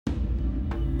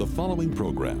The following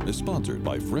program is sponsored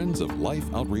by Friends of Life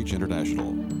Outreach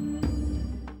International.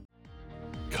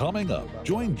 Coming up,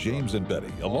 join James and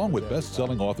Betty along with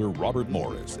best-selling author Robert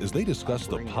Morris as they discuss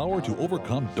the power to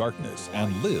overcome darkness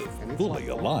and live fully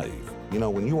alive. You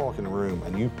know, when you walk in a room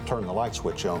and you turn the light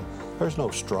switch on, there's no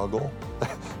struggle,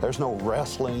 there's no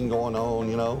wrestling going on,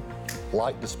 you know.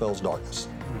 Light dispels darkness.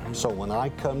 So when I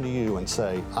come to you and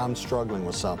say, I'm struggling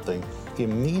with something,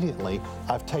 immediately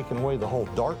I've taken away the whole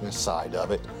darkness side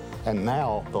of it, and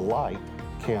now the light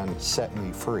can set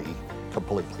me free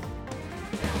completely.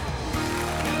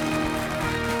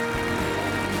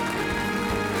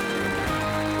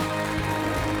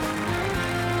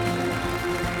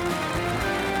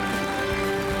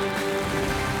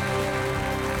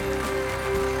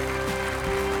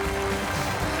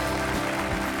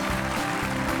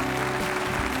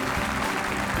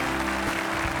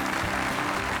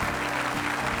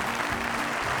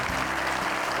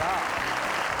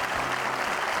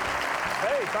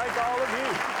 Thank all of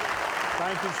you.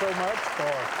 Thank you so much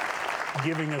for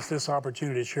giving us this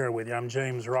opportunity to share with you. I'm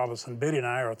James Robison. Betty and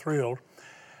I are thrilled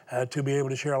to be able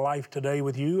to share life today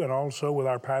with you and also with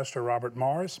our pastor, Robert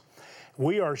Morris.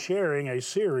 We are sharing a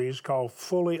series called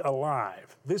Fully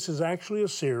Alive. This is actually a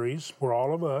series where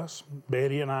all of us,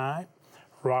 Betty and I,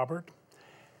 Robert,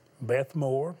 Beth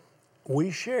Moore,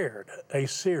 we shared a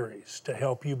series to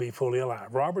help you be fully alive.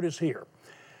 Robert is here.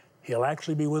 He'll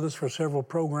actually be with us for several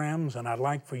programs, and I'd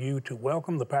like for you to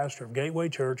welcome the pastor of Gateway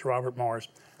Church, Robert Morris,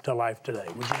 to life today.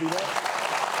 Would you do that?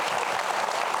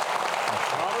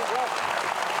 Robert, welcome.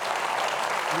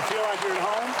 You feel like you're at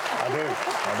home?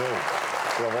 I do.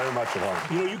 Feel very much at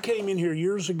home. You know, you came in here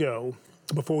years ago,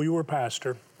 before you were a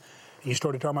pastor, and you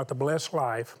started talking about the blessed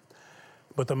life,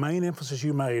 but the main emphasis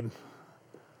you made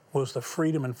was the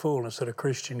freedom and fullness that a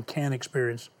Christian can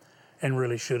experience and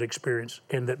really should experience,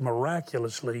 and that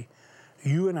miraculously,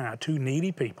 you and I, two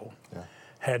needy people,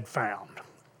 had found.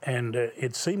 And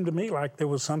it seemed to me like there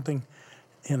was something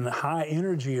in the high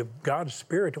energy of God's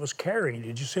Spirit that was carrying you.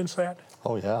 Did you sense that?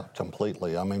 Oh yeah,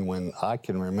 completely. I mean, when I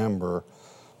can remember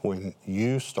when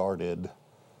you started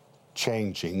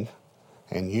changing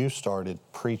and you started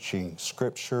preaching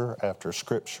scripture after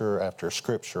scripture after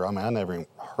scripture. I mean, I never even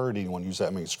heard anyone use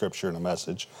that many scripture in a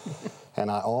message.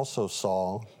 And I also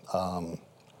saw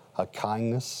a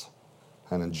kindness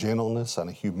and a gentleness and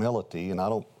a humility, and I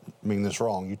don't mean this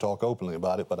wrong, you talk openly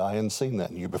about it, but I hadn't seen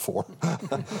that in you before.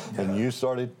 And you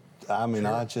started, I mean,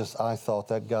 sure. I thought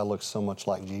that guy looks so much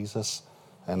like Jesus,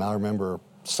 and I remember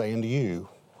saying to you,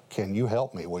 can you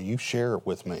help me? Will you share it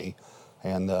with me?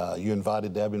 And you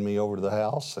invited Debbie and me over to the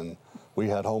house, and we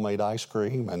had homemade ice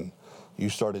cream, and you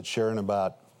started sharing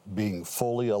about being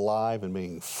fully alive and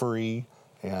being free,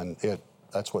 and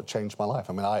that's what changed my life.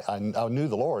 I mean, I knew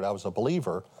the Lord, I was a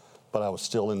believer, but I was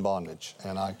still in bondage,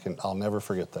 and I'll never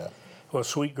forget that. Well,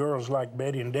 sweet girls like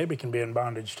Betty and Debbie can be in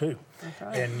bondage too. That's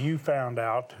right. And you found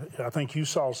out, I think you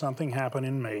saw something happen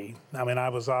in me. I mean, I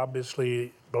was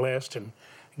obviously blessed and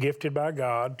gifted by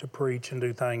God to preach and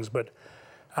do things, but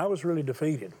I was really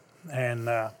defeated. And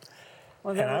I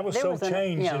was so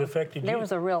changed it affected you. There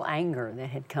was a real anger that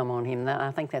had come on him.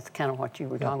 I think that's kind of what you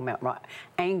were talking about, right?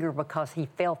 Anger because he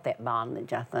felt that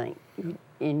bondage, I think.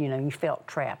 And, you know, you felt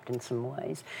trapped in some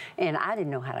ways. And I didn't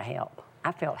know how to help.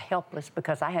 I felt helpless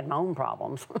because I had my own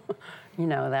problems, you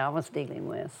know, that I was dealing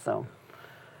with. So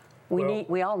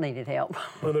we all needed help.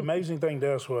 Well, the amazing thing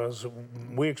to us was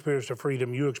we experienced a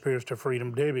freedom, you experienced a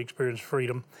freedom, Debbie experienced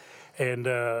freedom. And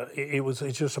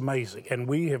it's just amazing. And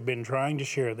we have been trying to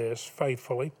share this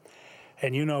faithfully.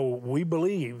 And, you know, we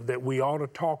believe that we ought to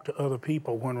talk to other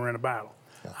people when we're in a battle.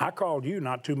 Yeah. I called you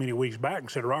not too many weeks back and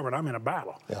said, Robert, I'm in a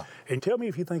battle. Yeah. And tell me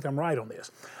if you think I'm right on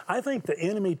this. I think the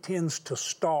enemy tends to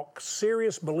stalk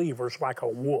serious believers like a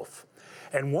wolf.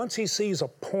 And once he sees a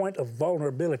point of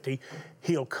vulnerability,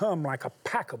 he'll come like a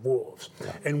pack of wolves.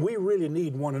 Yeah. And we really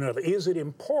need one another. Is it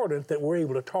important that we're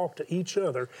able to talk to each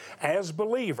other as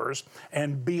believers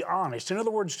and be honest? In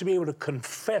other words, to be able to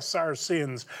confess our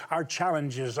sins, our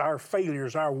challenges, our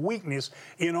failures, our weakness,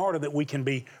 in order that we can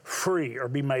be free or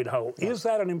be made whole. Yeah. Is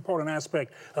that an important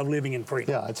aspect of living in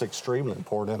freedom? Yeah, it's extremely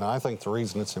important. And I think the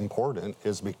reason it's important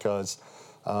is because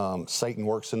Satan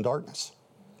works in darkness.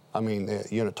 I mean,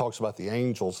 you know, it talks about the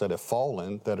angels that have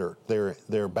fallen, that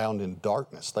they're bound in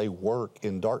darkness. They work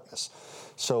in darkness.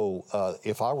 So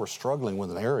if I were struggling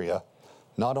with an area,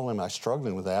 not only am I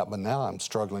struggling with that, but now I'm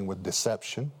struggling with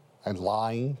deception and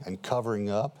lying and covering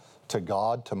up to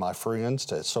God, to my friends.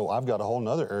 So I've got a whole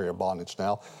other area of bondage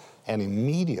now. And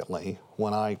immediately,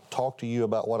 when I talk to you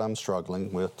about what I'm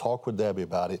struggling with, talk with Debbie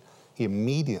about it,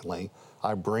 immediately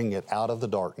I bring it out of the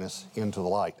darkness into the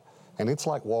light. And it's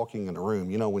like walking in a room.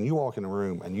 You know, when you walk in a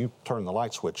room and you turn the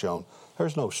light switch on,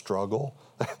 there's no struggle.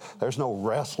 There's no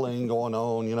wrestling going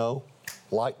on, you know.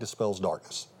 Light dispels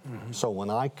darkness. So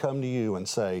when I come to you and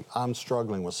say, I'm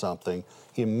struggling with something,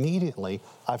 immediately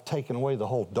I've taken away the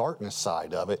whole darkness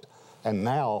side of it, and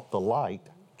now the light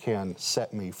can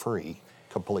set me free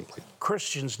completely.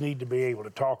 Christians need to be able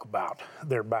to talk about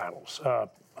their battles.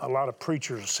 A lot of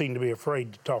preachers seem to be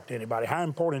afraid to talk to anybody. How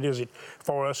important is it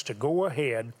for us to go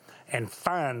ahead and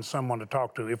find someone to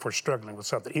talk to if we're struggling with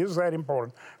something? Is that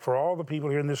important for all the people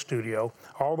here in this studio,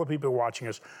 all the people watching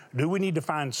us? Do we need to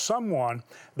find someone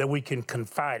that we can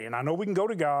confide in? I know we can go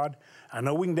to God. I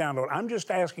know we can download. I'm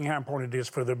just asking how important it is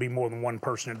for there to be more than one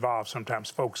person involved, sometimes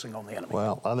focusing on the enemy.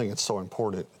 Well, I think it's so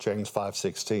important. James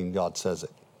 5:16, God says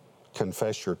it.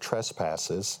 Confess your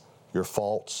trespasses, your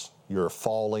faults, your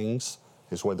fallings,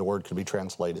 is where the word could be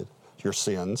translated, your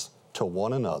sins, to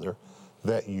one another,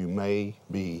 that you may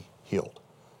be healed.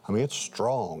 I mean, it's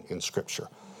strong in Scripture,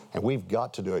 and we've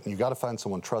got to do it, and you've got to find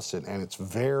someone trusted, and it's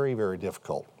very, very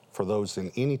difficult for those in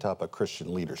any type of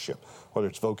Christian leadership, whether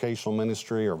it's vocational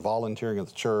ministry or volunteering at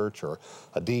the church or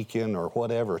a deacon or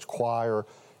whatever, it's choir.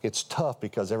 It's tough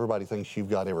because everybody thinks you've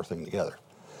got everything together.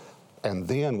 And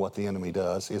then what the enemy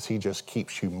does is he just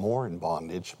keeps you more in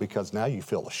bondage because now you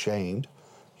feel ashamed,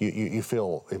 you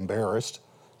feel embarrassed,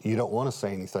 you don't want to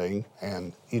say anything,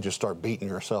 and you just start beating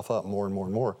yourself up more and more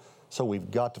and more. So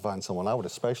we've got to find someone. I would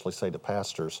especially say to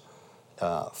pastors,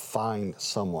 find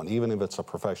someone, even if it's a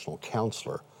professional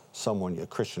counselor, someone, a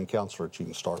Christian counselor that you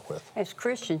can start with. As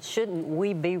Christians, shouldn't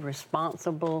we be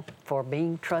responsible for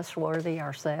being trustworthy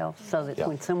ourselves so that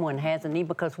when someone has a need,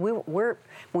 because when we're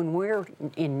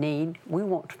in need, we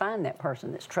want to find that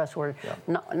person that's trustworthy,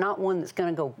 not one that's going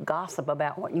to go gossip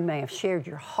about what you may have shared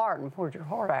your heart and poured your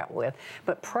heart out with,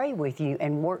 but pray with you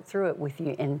and work through it with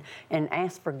you and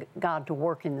ask for God to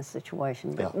work in the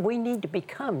situation. But we need to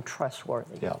become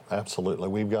trustworthy. Yeah, absolutely.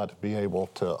 We've got to be able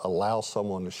to allow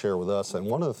someone to share with us. And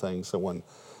one of the things that when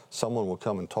someone will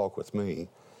come and talk with me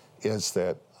is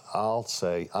that I'll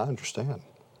say, I understand.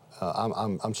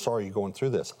 I'm sorry you're going through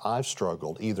this. I've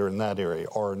struggled either in that area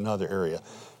or another area.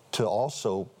 To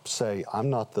also say,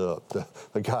 I'm not the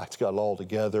guy that's got it all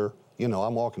together. You know,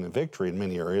 I'm walking in victory in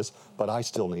many areas, but I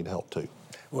still need help too.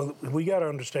 Well, we got to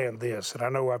understand this, and I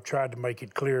know I've tried to make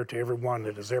it clear to everyone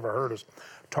that has ever heard us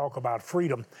talk about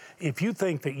freedom. If you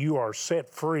think that you are set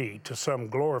free to some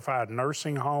glorified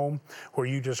nursing home where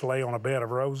you just lay on a bed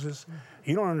of roses,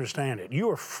 you don't understand it. You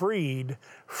are freed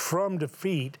from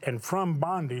defeat and from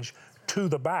bondage to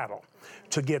the battle,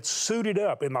 to get suited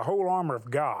up in the whole armor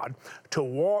of God, to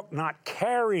walk not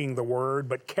carrying the word,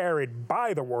 but carried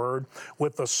by the word,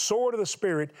 with the sword of the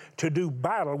Spirit, to do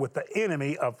battle with the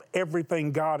enemy of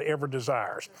everything God ever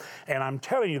desires. And I'm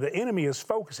telling you, the enemy is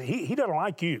focusing. He doesn't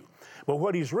like you. But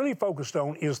what he's really focused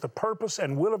on is the purpose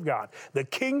and will of God, the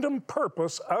kingdom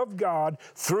purpose of God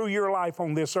through your life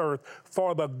on this earth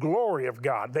for the glory of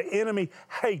God. The enemy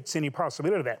hates any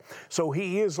possibility of that. So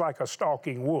he is like a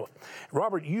stalking wolf.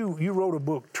 Robert, you wrote a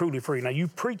book, Truly Free. Now, you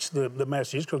preached the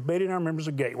message because Betty and I are members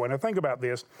of Gateway. Now, think about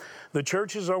this. The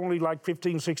church is only like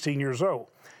 15, 16 years old.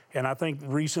 And I think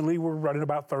recently we're running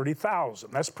about 30,000.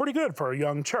 That's pretty good for a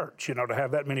young church, you know, to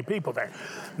have that many people there.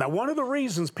 Now, one of the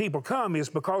reasons people come is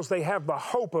because they have the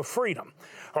hope of freedom.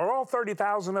 Are all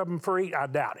 30,000 of them free? I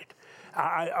doubt it.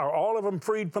 Are all of them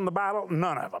freed from the battle?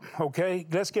 None of them, okay?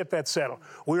 Let's get that settled.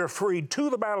 We are freed to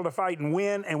the battle to fight and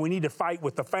win, and we need to fight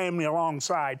with the family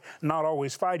alongside, not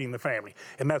always fighting the family.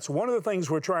 And that's one of the things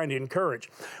we're trying to encourage.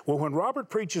 Well, when Robert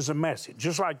preaches a message,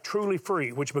 just like Truly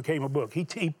Free, which became a book, he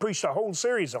preached a whole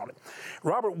series on it.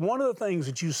 Robert, one of the things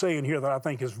that you say in here that I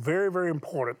think is very, very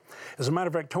important, as a matter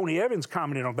of fact, Tony Evans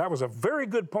commented on that was a very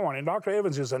good point, and Dr.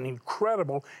 Evans is an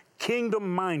incredible,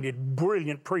 kingdom-minded,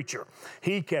 brilliant preacher.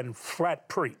 He can flat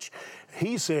preach.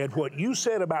 He said, what you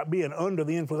said about being under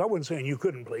the influence, I wasn't saying you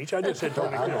couldn't preach. I just said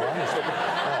Tony could.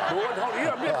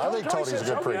 I think Tony's a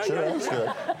good preacher. That's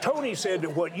good. Tony said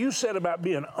that what you said about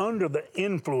being under the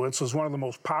influence was one of the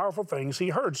most powerful things he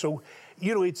heard. So,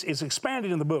 you know, it's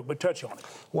expanded in the book, but touch on it.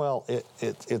 Well,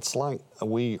 it's like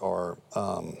we are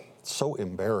so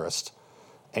embarrassed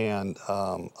and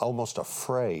almost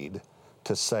afraid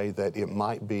to say that it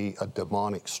might be a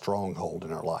demonic stronghold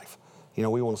in our life. You know,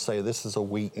 we want to say this is a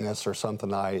weakness or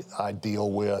something I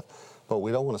deal with, but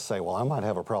we don't want to say, well, I might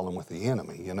have a problem with the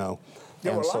enemy, you know.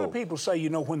 Yeah, well, a lot of people say, you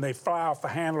know, when they fly off the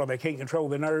handle or they can't control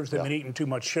their nerves, they've been eating too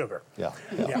much sugar. Yeah.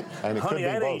 And honey,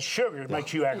 that ain't sugar that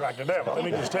makes you act like the devil. Let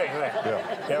me just tell you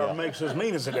that. Or makes us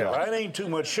mean as the devil. That ain't too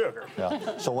much sugar.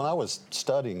 So when I was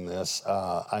studying this,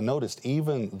 I noticed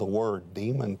even the word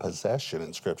demon possession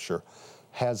in Scripture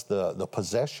has the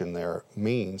possession there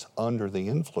means under the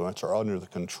influence or under the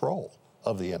control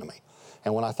of the enemy.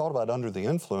 And when I thought about under the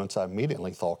influence, I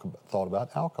immediately thought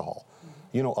about alcohol.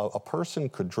 You know, a person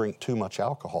could drink too much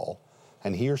alcohol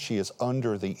and he or she is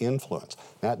under the influence.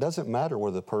 Now, it doesn't matter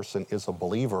whether the person is a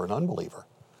believer or an unbeliever.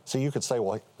 So you could say,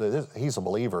 well, he's a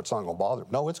believer, it's not going to bother him.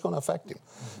 No, it's going to affect him.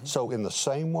 So in the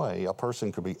same way, a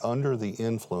person could be under the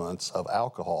influence of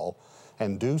alcohol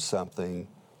and do something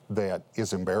that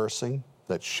is embarrassing,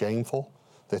 that's shameful,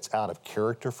 that's out of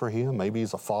character for him. Maybe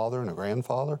he's a father and a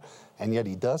grandfather, and yet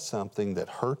he does something that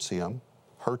hurts him,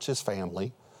 hurts his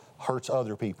family, hurts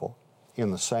other people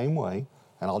in the same way.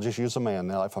 And I'll just use a man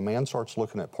now. If a man starts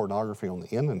looking at pornography on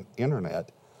the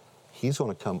internet, he's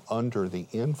going to come under the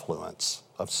influence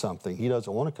of something he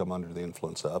doesn't want to come under the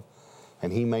influence of,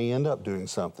 and he may end up doing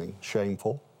something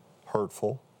shameful,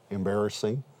 hurtful,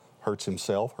 embarrassing, hurts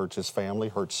himself, hurts his family,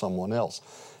 hurts someone else.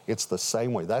 It's the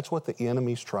same way. That's what the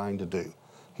enemy's trying to do.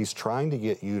 He's trying to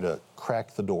get you to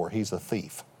crack the door. He's a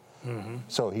thief.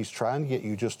 So he's trying to get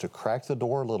you just to crack the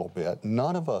door a little bit.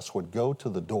 None of us would go to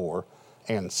the door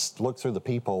and look through the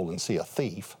peephole and see a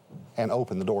thief and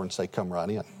open the door and say, come right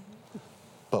in.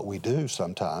 But we do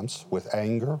sometimes with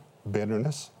anger,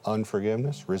 bitterness,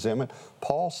 unforgiveness, resentment.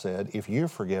 Paul said, if you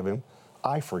forgive him,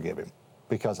 I forgive him,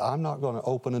 because I'm not going to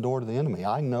open the door to the enemy.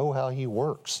 I know how he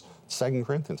works. 2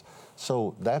 Corinthians.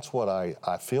 So that's what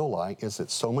I feel like, is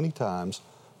that so many times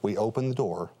we open the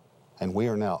door and we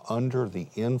are now under the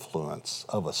influence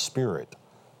of a spirit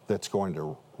that's going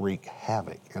to wreak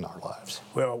havoc in our lives.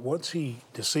 Well, once he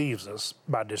deceives us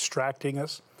by distracting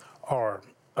us or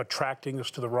attracting us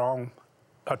to the wrong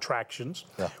attractions,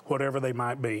 whatever they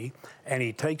might be, and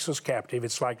he takes us captive,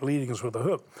 it's like leading us with a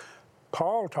hook.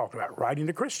 Paul talked about writing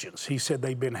to Christians. He said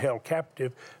they've been held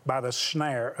captive by the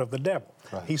snare of the devil.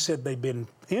 Right. He said they've been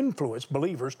influenced,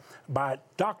 believers, by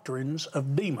doctrines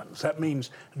of demons. That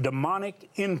means demonic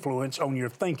influence on your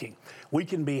thinking. We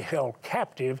can be held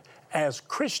captive as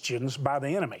Christians by the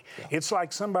enemy. It's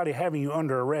like somebody having you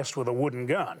under arrest with a wooden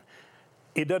gun.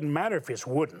 It doesn't matter if it's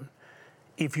wooden.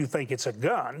 If you think it's a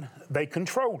gun, they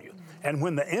control you. And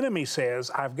when the enemy says,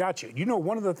 I've got you, you know,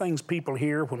 one of the things people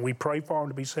hear when we pray for them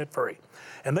to be set free,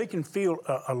 and they can feel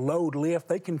a load lift,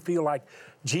 they can feel like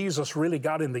Jesus really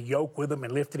got in the yoke with them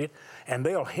and lifted it, and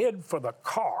they'll head for the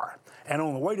car. And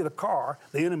on the way to the car,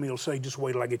 the enemy will say, just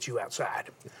wait till I get you outside.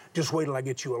 Just wait till I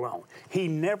get you alone. He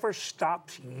never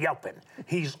stops yelping.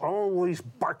 He's always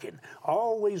barking,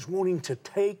 always wanting to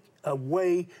take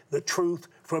away the truth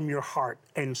from your heart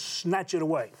and snatch it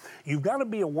away. You've got to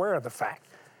be aware of the fact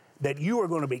that you are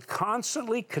going to be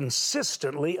constantly,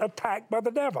 consistently attacked by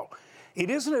the devil. It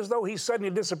isn't as though he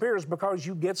suddenly disappears because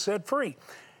you get set free.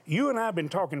 You and I have been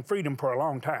talking freedom for a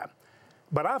long time,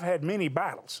 but I've had many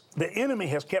battles. The enemy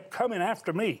has kept coming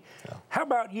after me. Yeah. How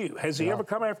about you? Has he ever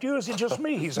come after you, or is it just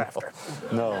me he's after?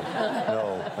 No.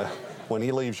 When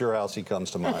he leaves your house, he comes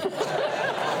to mine.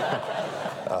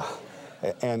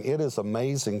 And it is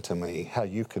amazing to me how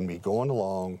you can be going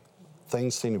along,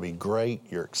 things seem to be great,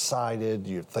 you're excited,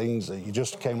 you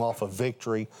just came off a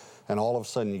victory, and all of a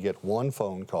sudden you get one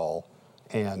phone call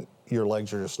and your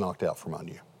legs are just knocked out from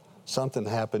under you. Something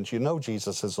happens, you know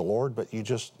Jesus is the Lord, but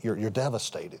you're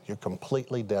devastated. You're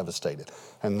completely devastated.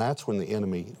 And that's when the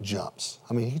enemy jumps.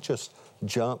 I mean, he just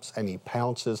jumps and he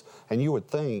pounces, and you would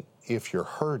think if you're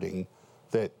hurting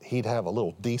that he'd have a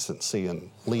little decency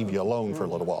and leave you alone for a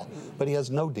little while. But he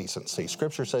has no decency.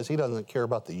 Scripture says he doesn't care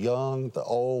about the young, the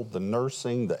old, the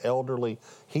nursing, the elderly.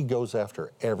 He goes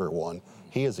after everyone.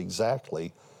 He is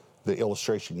exactly the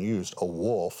illustration used, a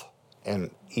wolf.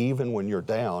 And even when you're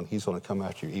down, he's going to come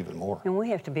after you even more. And we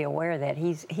have to be aware that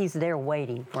he's there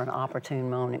waiting for an opportune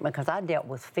moment, because I dealt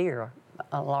with fear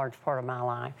a large part of my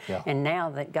life. Yeah. And now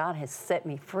that God has set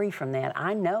me free from that,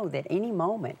 I know that any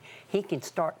moment he can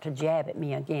start to jab at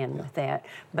me again with that.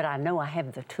 But I know I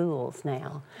have the tools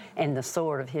now and the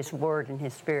sword of his word and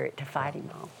his spirit to fight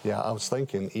him off. Yeah, I was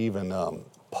thinking even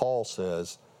Paul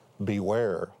says,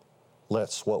 beware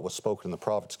lest what was spoken in the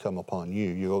prophets come upon you.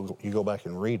 You go back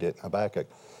and read it, Habakkuk,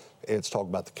 it's talking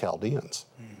about the Chaldeans.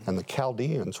 And the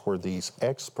Chaldeans were these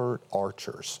expert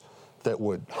archers that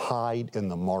would hide in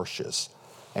the marshes.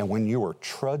 And when you were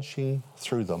trudging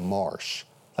through the marsh,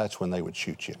 that's when they would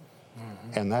shoot you.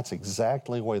 And that's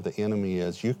exactly the way the enemy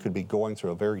is. You could be going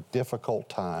through a very difficult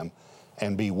time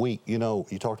and be weak. You know,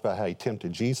 you talked about how he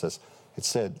tempted Jesus. It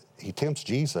said he tempts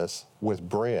Jesus with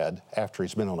bread after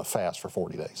he's been on a fast for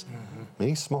 40 days. I mean,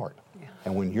 he's smart. Yeah.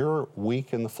 And when you're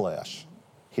weak in the flesh,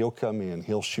 he'll come in,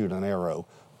 he'll shoot an arrow.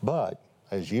 But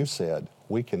as you said,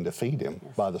 we can defeat him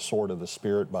by the sword of the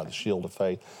Spirit, by the shield of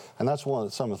faith. And that's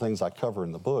some of the things I cover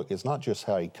in the book. It's not just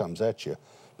how he comes at you,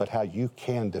 but how you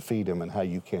can defeat him and how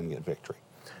you can get victory.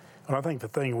 And I think the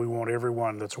thing we want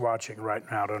everyone that's watching right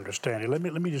now to understand, let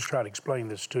me just try to explain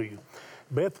this to you.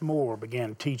 Beth Moore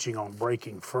began teaching on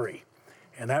breaking free,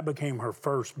 and that became her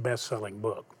first best-selling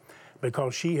book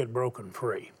because she had broken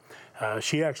free.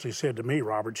 She actually said to me,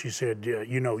 Robert, she said,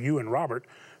 you know, you and Robert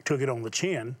took it on the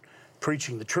chin,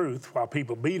 preaching the truth, while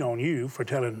people beat on you for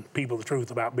telling people the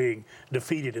truth about being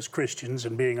defeated as Christians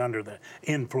and being under the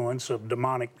influence of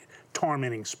demonic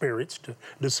tormenting spirits,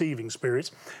 deceiving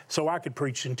spirits, so I could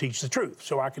preach and teach the truth,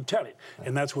 so I could tell it.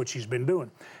 And that's what she's been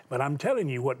doing. But I'm telling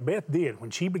you, what Beth did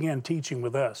when she began teaching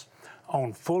with us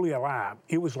on Fully Alive,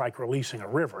 it was like releasing a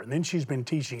river. And then she's been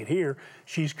teaching it here.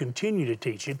 She's continued to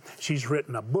teach it. She's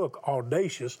written a book,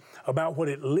 Audacious, about what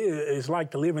it is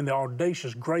like to live in the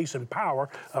audacious grace and power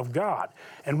of God.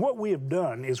 And what we have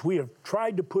done is we have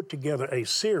tried to put together a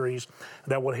series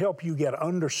that will help you get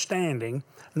understanding,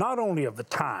 not only of the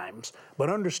times, but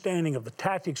understanding of the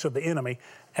tactics of the enemy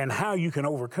and how you can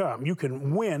overcome. You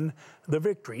can win the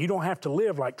victory. You don't have to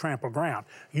live like trampled ground.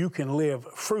 You can live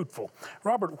fruitful.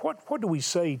 Robert, what do we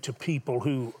say to people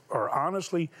who are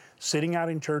honestly sitting out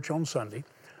in church on Sunday?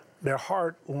 Their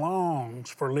heart longs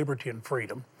for liberty and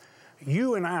freedom.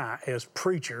 You and I, as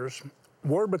preachers,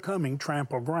 were becoming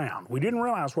trampled ground. We didn't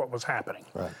realize what was happening.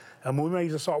 Right. We may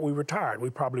have thought we were tired. We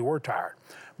probably were tired.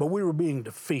 But we were being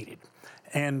defeated.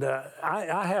 And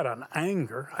I had an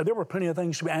anger. There were plenty of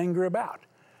things to be angry about.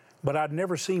 But I'd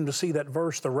never seemed to see that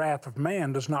verse, the wrath of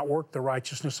man does not work the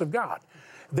righteousness of God.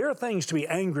 There are things to be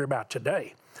angry about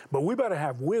today, but we better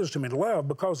have wisdom and love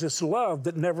because it's love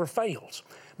that never fails.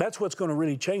 That's what's going to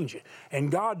really change it. And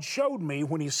God showed me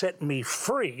when he set me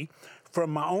free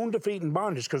from my own defeat and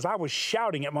bondage, because I was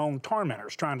shouting at my own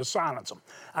tormentors, trying to silence them.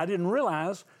 I didn't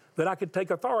realize that I could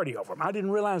take authority over them. I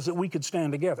didn't realize that we could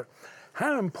stand together.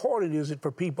 How important is it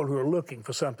for people who are looking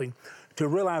for something to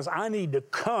realize I need to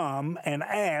come and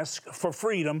ask for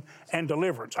freedom and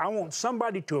deliverance? I want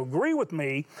somebody to agree with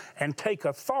me and take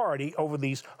authority over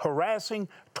these harassing,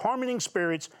 tormenting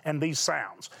spirits and these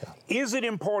sounds. Is it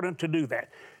important to do that?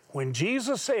 When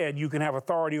Jesus said you can have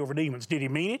authority over demons, did he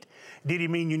mean it? Did he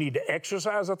mean you need to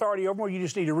exercise authority over them, or you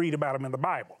just need to read about them in the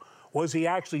Bible? Was he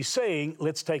actually saying,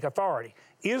 let's take authority?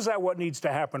 Is that what needs to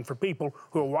happen for people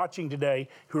who are watching today,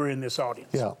 who are in this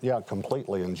audience? Yeah,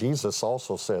 completely. And Jesus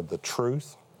also said the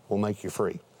truth will make you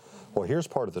free. Well, here's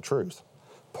part of the truth.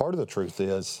 Part of the truth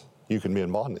is you can be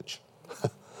in bondage.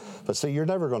 But see, you're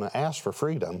never going to ask for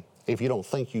freedom if you don't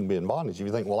think you can be in bondage. If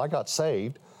you think, well, I got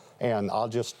saved, and I'll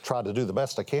just try to do the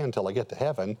best I can until I get to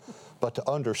heaven. But to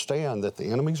understand that the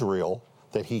enemy's real,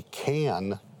 that he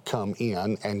can come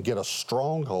in and get a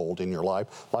stronghold in your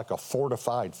life, like a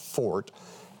fortified fort.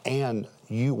 And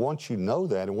once you know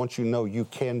that, and once you know you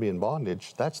can be in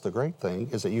bondage, that's the great thing,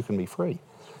 is that you can be free.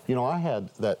 You know, I had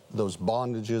those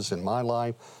bondages in my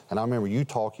life, and I remember you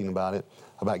talking about it,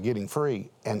 about getting free,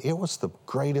 and it was the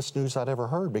greatest news I'd ever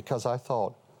heard, because I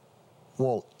thought,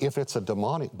 well, if it's a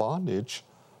demonic bondage,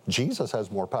 Jesus has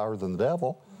more power than the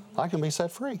devil. I can be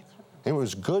set free. It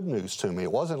was good news to me.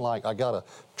 It wasn't like I got to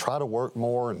try to work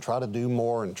more and try to do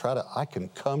more and I can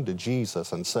come to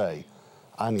Jesus and say,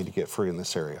 I need to get free in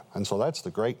this area. And so that's the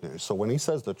great news. So when he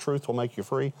says the truth will make you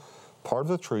free, part of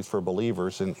the truth for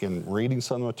believers in reading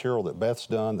some material that Beth's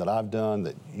done, that I've done,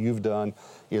 that you've done,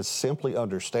 is simply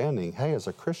understanding, hey, as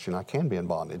a Christian, I can be in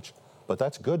bondage. But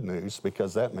that's good news,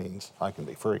 because that means I can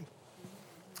be free.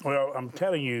 Well, I'm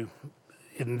telling you,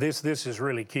 and this is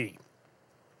really key.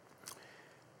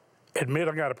 Admit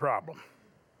I got a problem.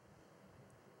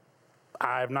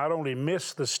 I've not only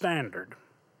missed the standard,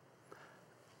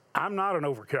 I'm not an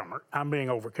overcomer, I'm being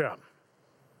overcome.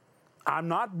 I'm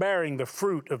not bearing the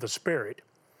fruit of the Spirit.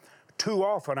 Too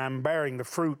often I'm bearing the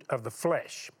fruit of the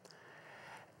flesh.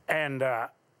 And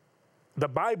the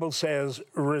Bible says,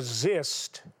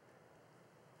 resist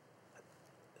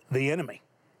the enemy.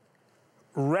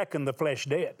 Reckon the flesh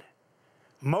dead.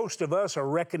 Most of us are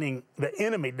reckoning the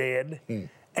enemy dead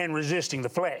and resisting the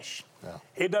flesh. Yeah.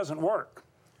 It doesn't work.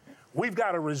 We've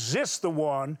got to resist the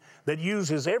one that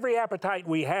uses every appetite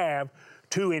we have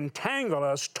to entangle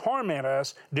us, torment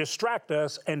us, distract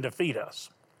us, and defeat us.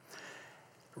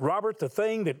 Robert, the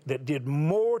thing that did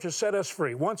more to set us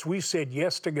free, once we said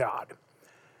yes to God,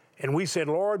 and we said,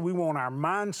 Lord, we want our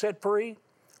mind set free,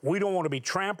 we don't want to be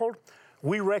trampled,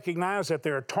 we recognize that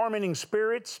there are tormenting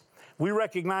spirits, we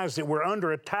recognize that we're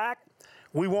under attack.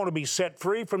 We want to be set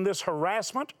free from this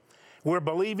harassment. We're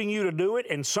believing you to do it,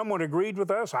 and someone agreed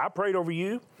with us. I prayed over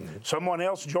you. Someone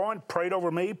else joined, prayed over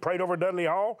me, prayed over Dudley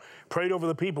Hall, prayed over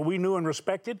the people we knew and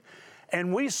respected,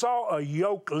 and we saw a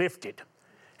yoke lifted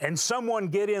and someone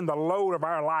get in the load of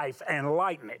our life and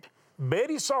lighten it.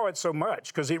 Betty saw it so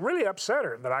much because it really upset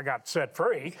her that I got set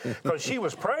free, because she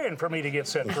was praying for me to get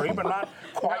set free, but not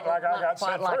quite like I got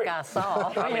set free. Not like I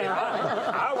saw. I mean,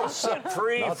 I was set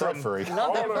free from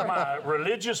all of my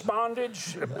religious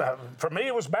bondage. For me,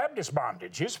 it was Baptist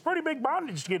bondage. It's a pretty big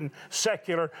bondage getting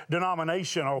secular,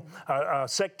 denominational,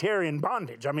 sectarian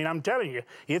bondage. I mean, I'm telling you,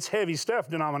 it's heavy stuff,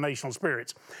 denominational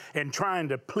spirits, and trying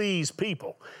to please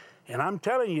people. And I'm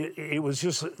telling you, it was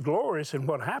just glorious. And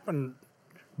what happened,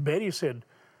 Betty said,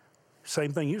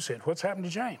 same thing you said, what's happened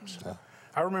to James? Yeah.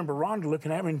 I remember Rhonda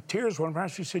looking at me in tears one time.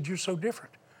 She said, you're so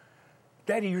different.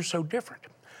 Daddy, you're so different.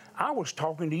 I was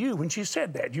talking to you when she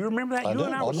said that. Do you remember that? You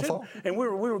and I were sitting, and we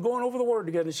were going over the word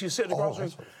together. And she said,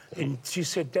 and she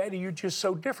said, Daddy, you're just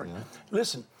so different. Yeah.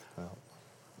 Listen,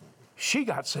 she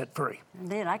got set free.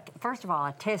 First of all,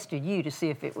 I tested you to see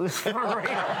if it was for real.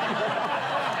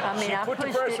 I mean, I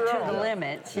pushed it to the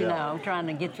limits, you know, trying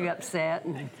to get you upset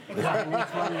and this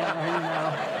one,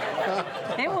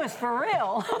 It was for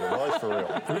real. It was for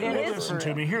real. Listen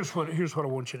to me. Here's what I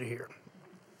want you to hear.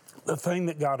 The thing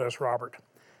that got us, Robert,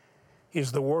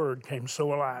 is the Word came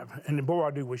so alive. And boy,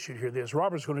 I do wish you'd hear this.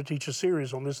 Robert's going to teach a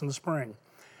series on this in the spring.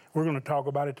 We're going to talk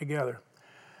about it together.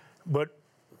 But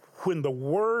when the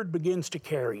Word begins to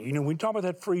carry, you know, when we talk about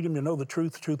that freedom to know the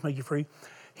truth make you free.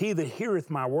 He that heareth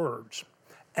my words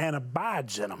and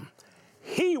abides in them,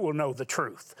 he will know the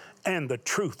truth, and the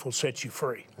truth will set you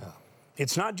free. Yeah.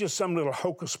 It's not just some little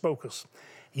hocus pocus.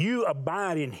 You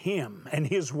abide in him and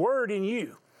his word in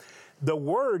you. The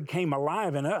word came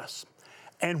alive in us.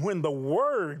 And when the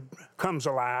word comes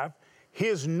alive,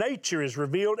 his nature is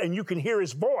revealed and you can hear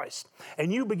his voice.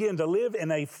 And you begin to live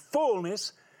in a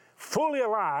fullness, fully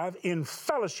alive in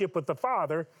fellowship with the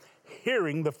Father,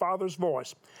 hearing the Father's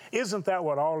voice. Isn't that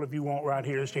what all of you want right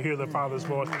here, is to hear the Father's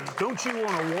voice? Don't you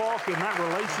want to walk in that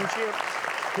relationship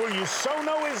where you so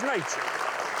know his nature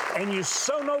and you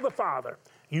so know the Father,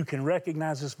 you can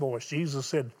recognize his voice? Jesus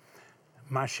said,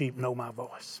 my sheep know my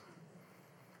voice.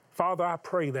 Father, I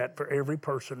pray that for every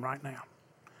person right now.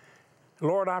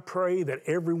 Lord, I pray that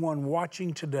everyone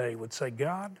watching today would say,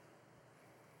 God,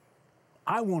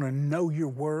 I want to know your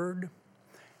word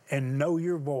and know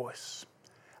your voice.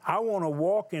 I want to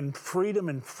walk in freedom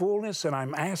and fullness, and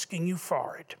I'm asking you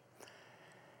for it.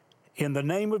 In the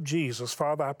name of Jesus,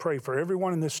 Father, I pray for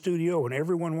everyone in this studio and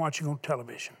everyone watching on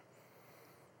television,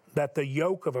 that the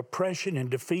yoke of oppression and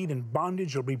defeat and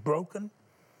bondage will be broken.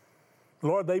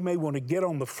 Lord, they may want to get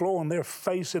on the floor on their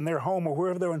face in their home or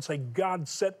wherever they're and say, God,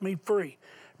 set me free.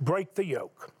 Break the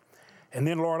yoke. And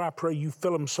then, Lord, I pray you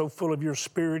fill them so full of your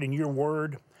spirit and your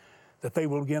word that they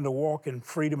will begin to walk in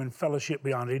freedom and fellowship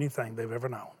beyond anything they've ever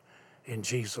known. In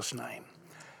Jesus' name.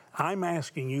 I'm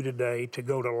asking you today to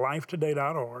go to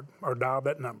lifetoday.org or dial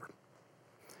that number.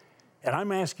 And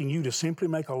I'm asking you to simply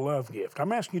make a love gift.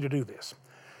 I'm asking you to do this.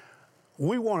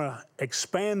 We want to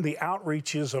expand the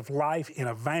outreaches of life in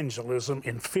evangelism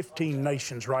in 15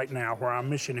 nations right now where our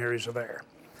missionaries are there.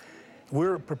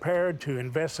 We're prepared to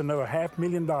invest another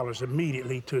 $500,000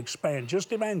 immediately to expand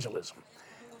just evangelism.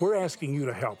 We're asking you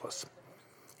to help us.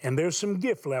 And there's some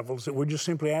gift levels that we're just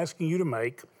simply asking you to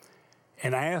make,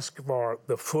 and ask for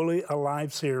the Fully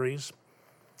Alive series,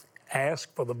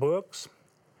 ask for the books,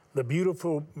 the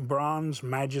beautiful bronze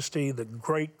majesty, the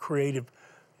great creative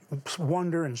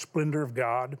wonder and splendor of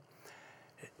God,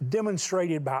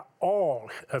 demonstrated by all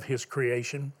of his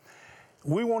creation.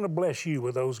 We want to bless you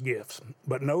with those gifts,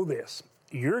 but know this,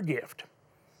 your gift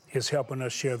is helping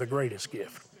us share the greatest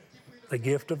gift, the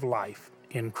gift of life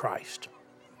in Christ.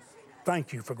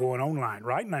 Thank you for going online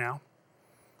right now,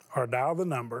 or dial the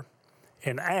number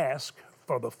and ask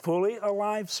for the Fully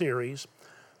Alive series,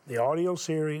 the audio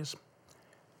series,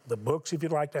 the books if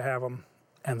you'd like to have them,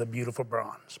 and the beautiful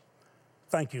bronze.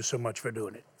 Thank you so much for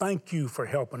doing it. Thank you for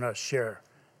helping us share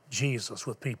Jesus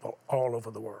with people all over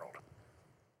the world.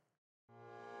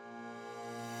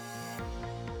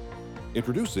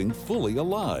 Introducing Fully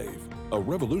Alive, a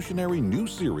revolutionary new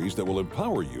series that will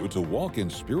empower you to walk in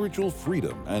spiritual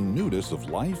freedom and newness of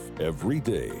life every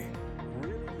day.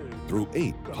 Through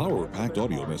 8 power-packed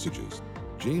audio messages,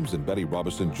 James and Betty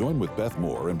Robison join with Beth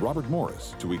Moore and Robert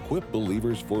Morris to equip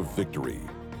believers for victory.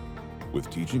 With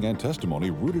teaching and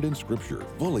testimony rooted in Scripture,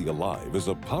 Fully Alive is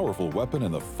a powerful weapon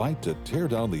in the fight to tear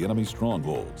down the enemy's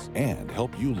strongholds and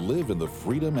help you live in the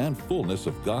freedom and fullness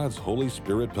of God's Holy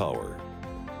Spirit power.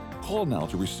 Call now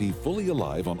to receive Fully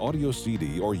Alive on audio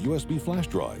CD or USB flash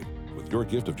drive with your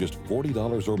gift of just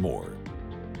 $40 or more.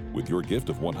 With your gift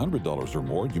of $100 or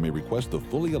more, you may request the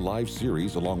Fully Alive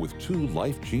series along with 2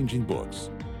 life-changing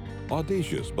books,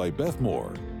 Audacious by Beth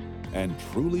Moore and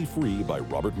Truly Free by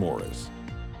Robert Morris.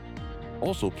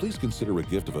 Also, please consider a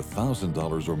gift of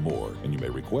 $1,000 or more, and you may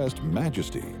request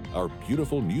Majesty, our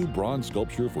beautiful new bronze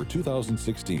sculpture for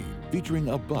 2016, featuring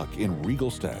a buck in regal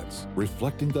stance,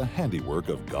 reflecting the handiwork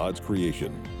of God's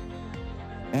creation.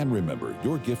 And remember,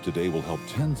 your gift today will help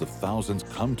tens of thousands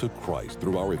come to Christ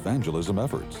through our evangelism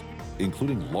efforts,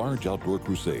 including large outdoor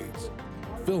crusades,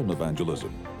 film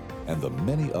evangelism, and the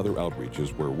many other outreaches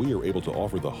where we are able to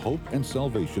offer the hope and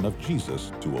salvation of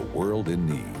Jesus to a world in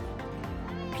need.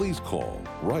 Please call,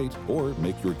 write, or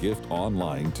make your gift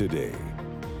online today.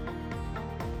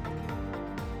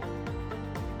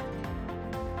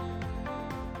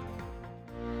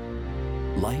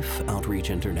 Life Outreach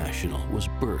International was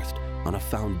birthed on a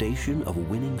foundation of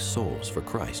winning souls for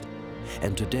Christ.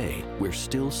 And today, we're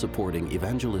still supporting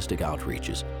evangelistic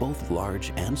outreaches, both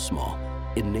large and small,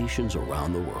 in nations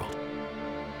around the world.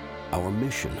 Our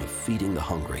mission of feeding the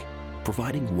hungry,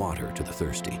 providing water to the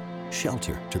thirsty,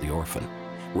 shelter to the orphan,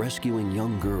 rescuing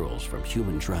young girls from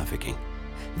human trafficking,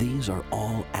 these are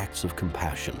all acts of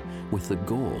compassion with the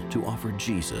goal to offer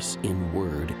Jesus in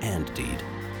word and deed.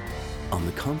 On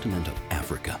the continent of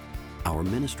Africa, our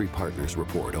ministry partners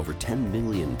report over 10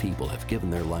 million people have given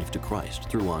their life to Christ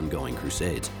through ongoing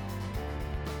crusades.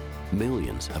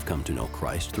 Millions have come to know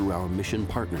Christ through our Mission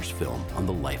Partners film on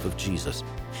the life of Jesus,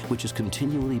 which is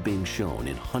continually being shown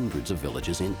in hundreds of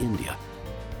villages in India.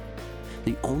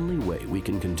 The only way we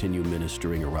can continue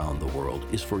ministering around the world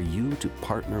is for you to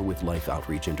partner with Life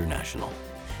Outreach International.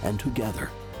 And together,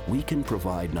 we can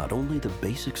provide not only the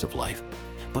basics of life,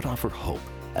 but offer hope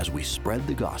as we spread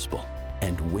the gospel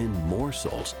and win more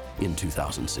souls in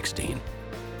 2016.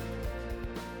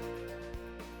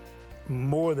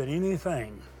 More than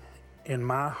anything in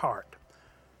my heart,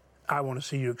 I want to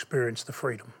see you experience the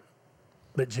freedom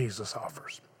that Jesus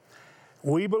offers.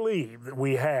 We believe that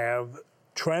we have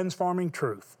transforming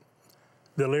truth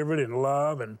delivered in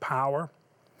love and power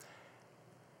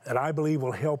that I believe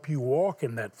will help you walk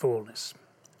in that fullness,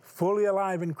 fully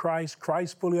alive in Christ,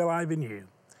 Christ fully alive in you,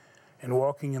 and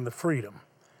walking in the freedom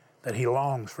that He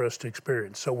longs for us to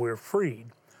experience. So we're freed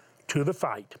to the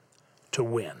fight to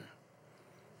win.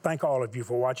 Thank all of you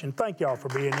for watching. Thank y'all for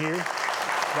being here.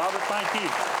 Robert, thank you.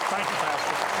 Thank you,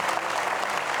 Pastor.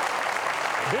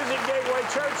 Visit Gateway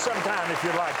Church sometime if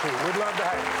you'd like to. We'd love to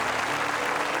have you.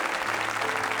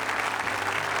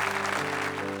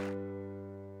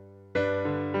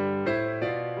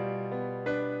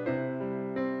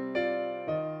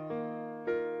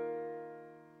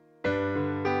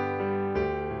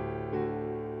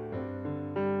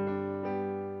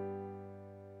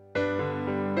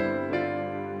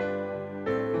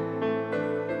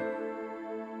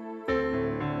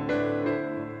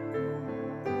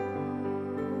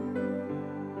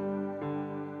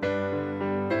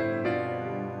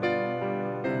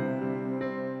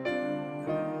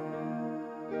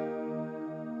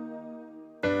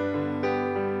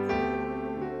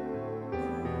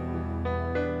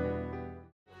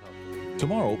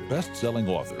 Tomorrow, best-selling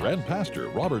author and pastor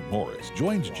Robert Morris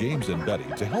joins James and Betty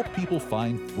to help people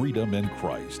find freedom in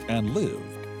Christ and live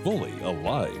fully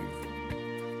alive.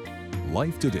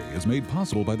 Life Today is made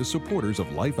possible by the supporters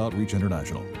of Life Outreach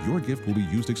International. Your gift will be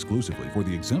used exclusively for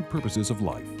the exempt purposes of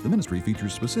life. The ministry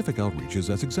features specific outreaches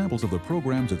as examples of the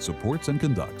programs it supports and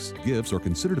conducts. Gifts are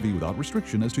considered to be without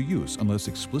restriction as to use unless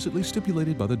explicitly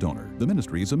stipulated by the donor. The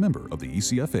ministry is a member of the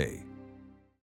ECFA.